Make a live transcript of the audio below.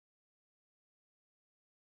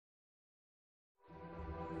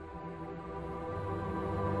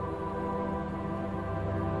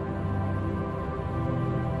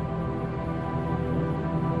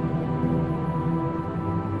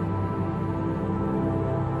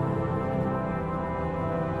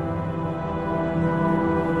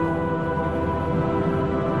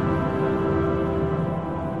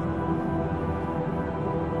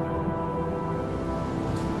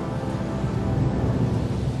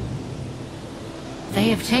They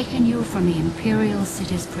have taken you from the Imperial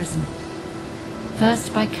City's prison,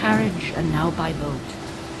 first by carriage and now by boat.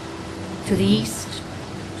 To the east,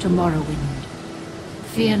 to Morrowind.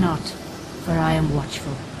 Fear not, for I am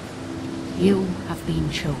watchful. You have been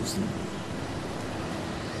chosen.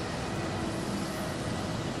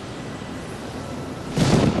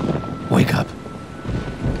 Wake up.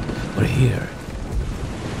 We're here.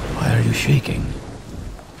 Why are you shaking?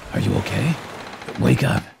 Are you okay? Wake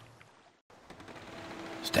up.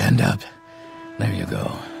 Stand up. There you go.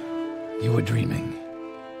 You were dreaming.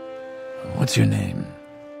 What's your name?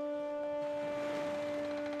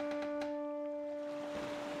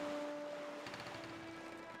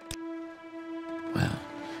 Well,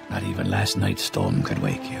 not even last night's storm could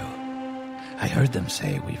wake you. I heard them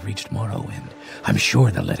say we've reached Morrowind. I'm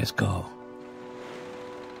sure they'll let us go.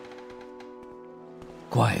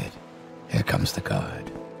 Quiet. Here comes the guard.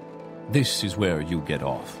 This is where you get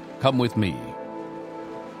off. Come with me.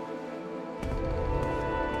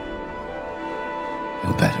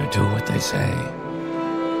 You better do what they say.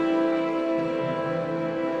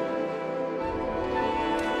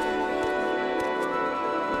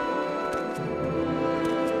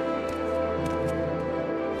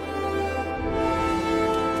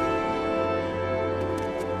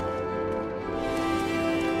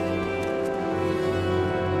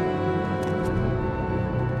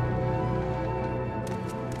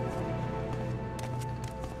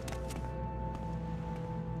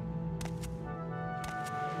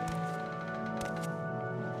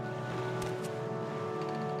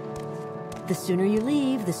 The sooner you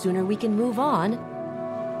leave, the sooner we can move on.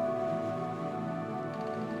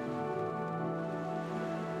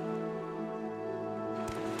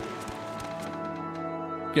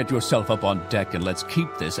 Get yourself up on deck and let's keep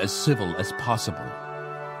this as civil as possible.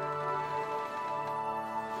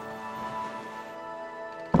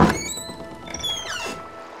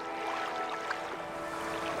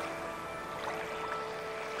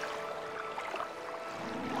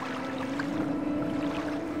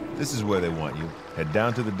 This is where they want you. Head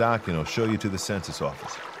down to the dock and I'll show you to the census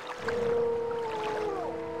office.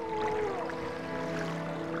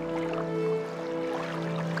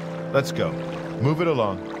 Let's go. Move it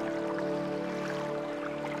along.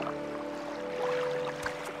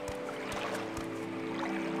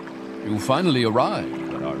 You finally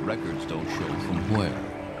arrived, but our records don't show from where.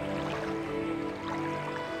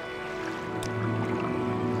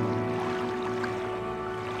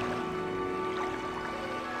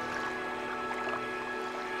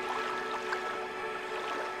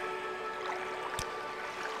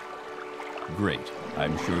 Great.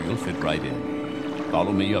 I'm sure you'll fit right in.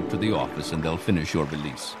 Follow me up to the office and they'll finish your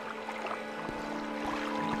release.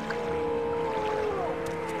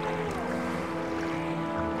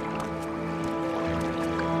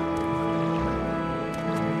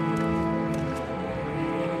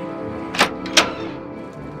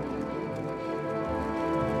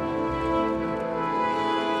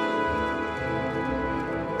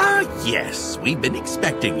 Yes, we've been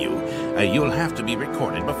expecting you. You'll have to be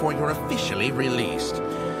recorded before you're officially released.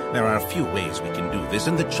 There are a few ways we can do this,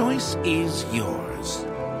 and the choice is yours.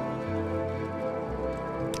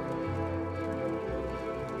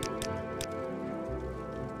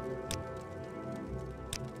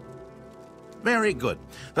 Very good.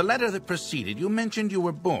 The letter that preceded you mentioned you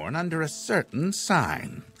were born under a certain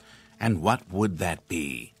sign. And what would that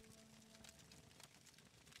be?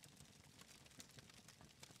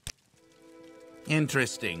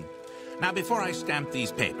 Interesting. Now, before I stamp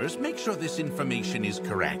these papers, make sure this information is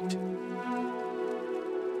correct.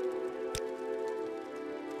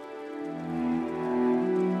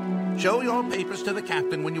 Show your papers to the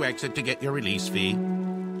captain when you exit to get your release fee.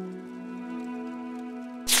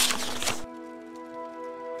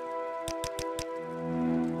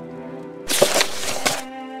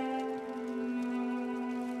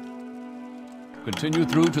 Continue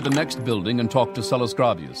through to the next building and talk to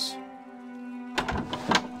Salasgravius.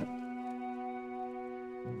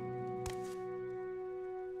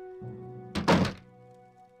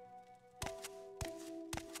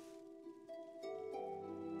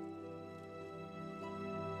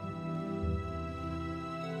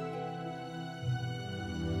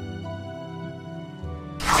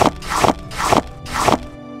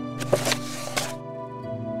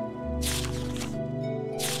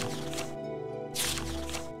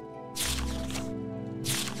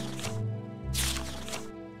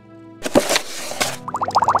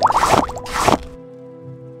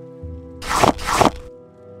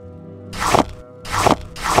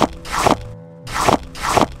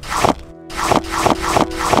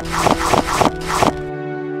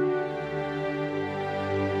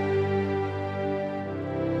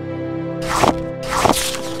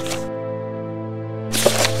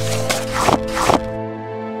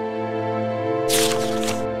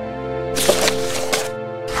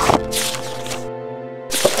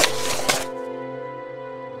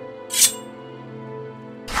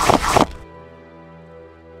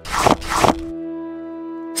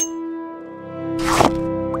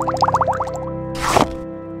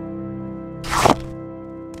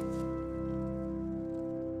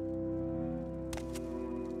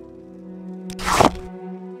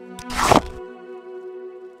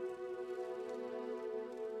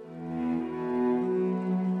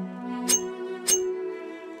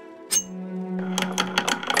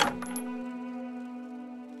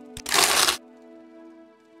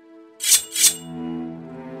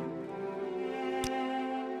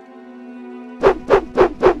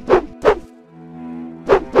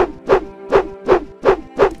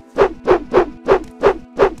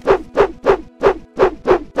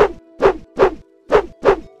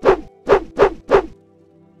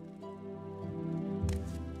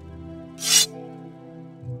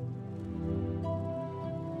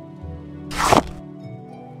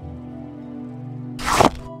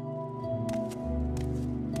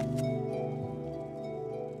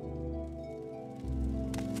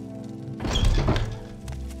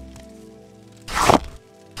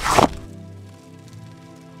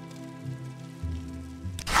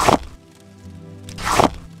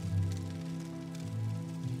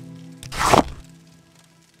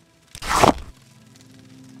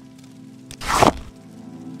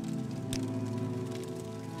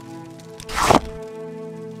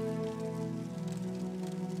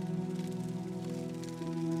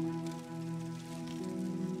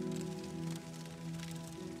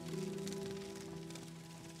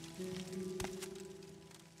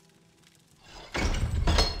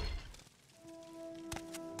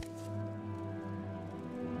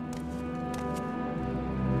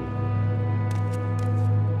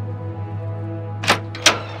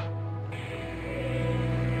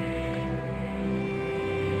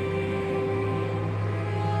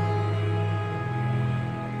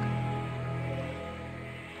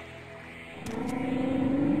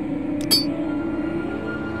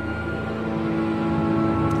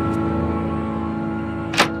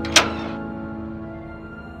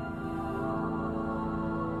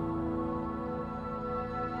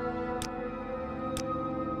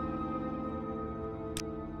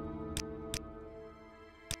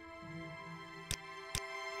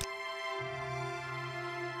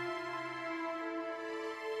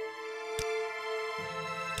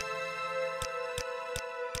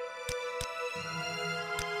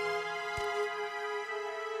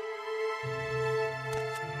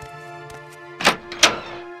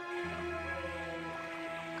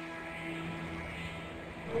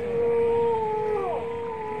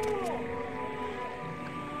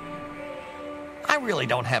 really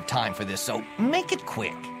don't have time for this, so make it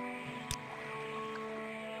quick.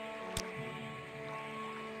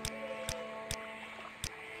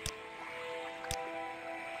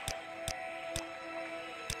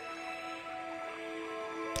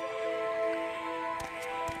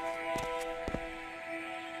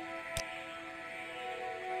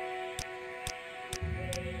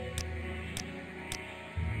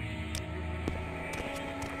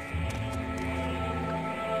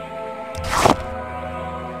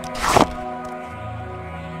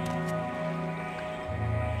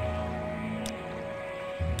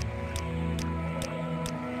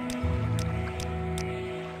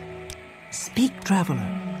 Speak, traveler.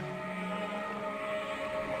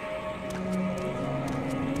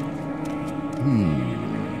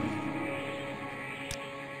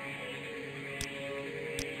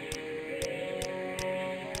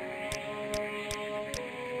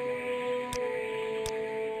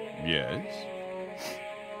 Yes?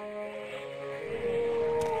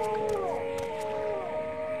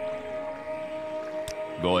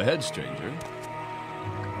 Go ahead, stranger.